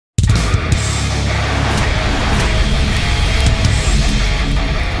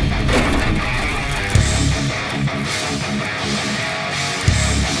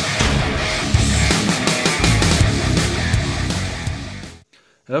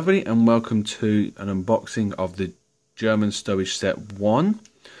Hello everybody and welcome to an unboxing of the German Stowage Set 1.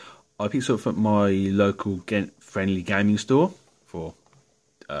 I picked it up at my local friendly gaming store for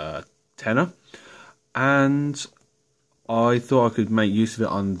tenner, and I thought I could make use of it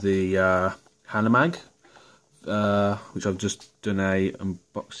on the Hanomag, which I've just done a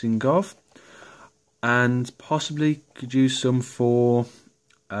unboxing of, and possibly could use some for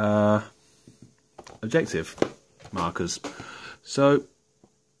objective markers. So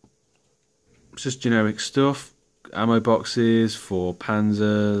it's just generic stuff, ammo boxes for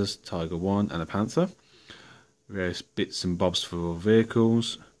Panzers, Tiger 1 and a Panther, various bits and bobs for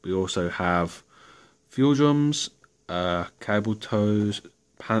vehicles. We also have fuel drums, cable tows,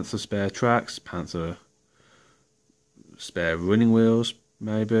 Panther spare tracks, Panther spare running wheels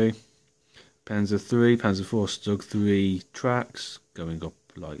maybe, Panzer 3, Panzer 4 Stug 3 tracks going up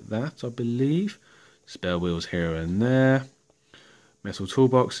like that I believe, spare wheels here and there, metal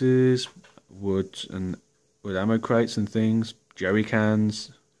toolboxes, wood ammo crates and things, jerry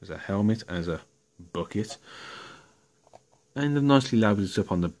cans, there's a helmet and there's a bucket, and they've nicely labelled it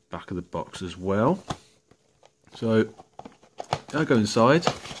up on the back of the box as well. So I'll go inside,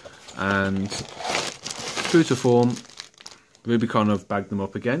 and true to form, Rubicon have bagged them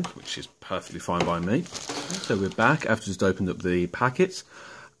up again, which is perfectly fine by me. So we're back after just opened up the packets,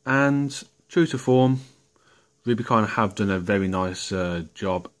 and true to form, Rubicon have done a very nice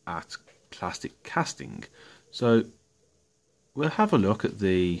job at plastic casting. So we'll have a look at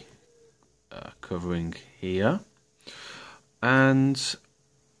the covering here, and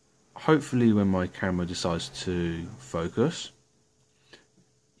hopefully when my camera decides to focus,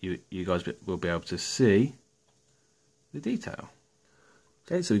 you guys will be able to see the detail.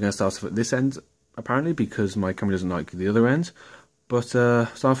 Okay, so we're going to start off at this end apparently because my camera doesn't like the other end, but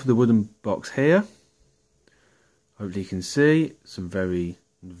start with the wooden box here. Hopefully you can see some very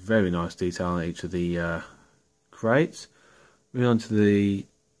nice detail on each of the crates. Moving on to the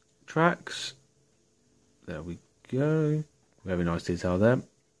tracks, there we go, very nice detail there.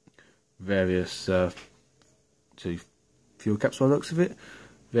 Various two fuel caps by the looks of it,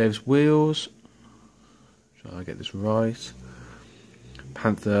 various wheels, try to get this right,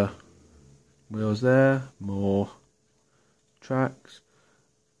 Panther wheels there, more tracks,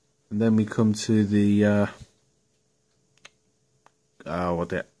 and then we come to the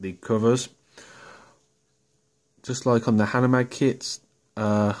the covers. Just like on the Hanomag kits,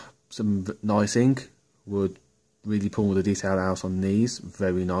 some nice ink would really pull the detail out on these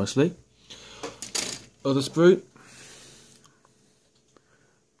very nicely. Other sprue,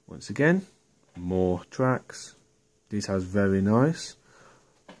 once again, more tracks, details very nice,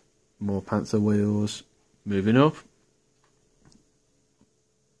 more Panther wheels. Moving up,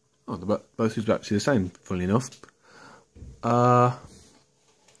 both are actually the same, funnily enough.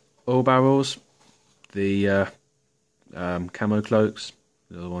 Oil barrels, the camo cloaks,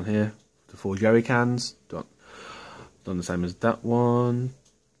 the other one here, the 4 jerry cans, done the same as that one.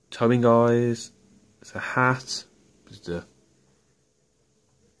 Towing eyes, it's a hat, just a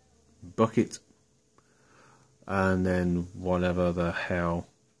bucket, and then whatever the hell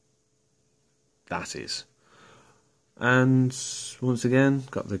that is. And once again,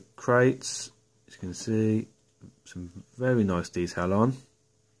 got the crates, as you can see, some very nice detail on,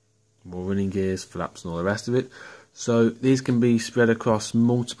 more running gears, flaps and all the rest of it. So these can be spread across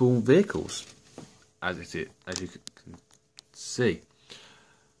multiple vehicles, as you can see.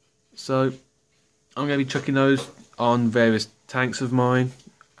 So I'm going to be chucking those on various tanks of mine,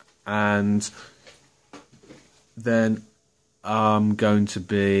 and then I'm going to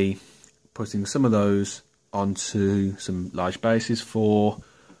be putting some of those onto some large bases for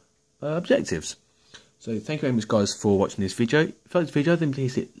objectives. So thank you very much guys for watching this video. If you like this video, then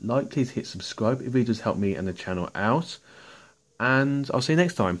please hit like, please hit subscribe. It really does help me and the channel out. And I'll see you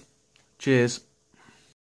next time. Cheers.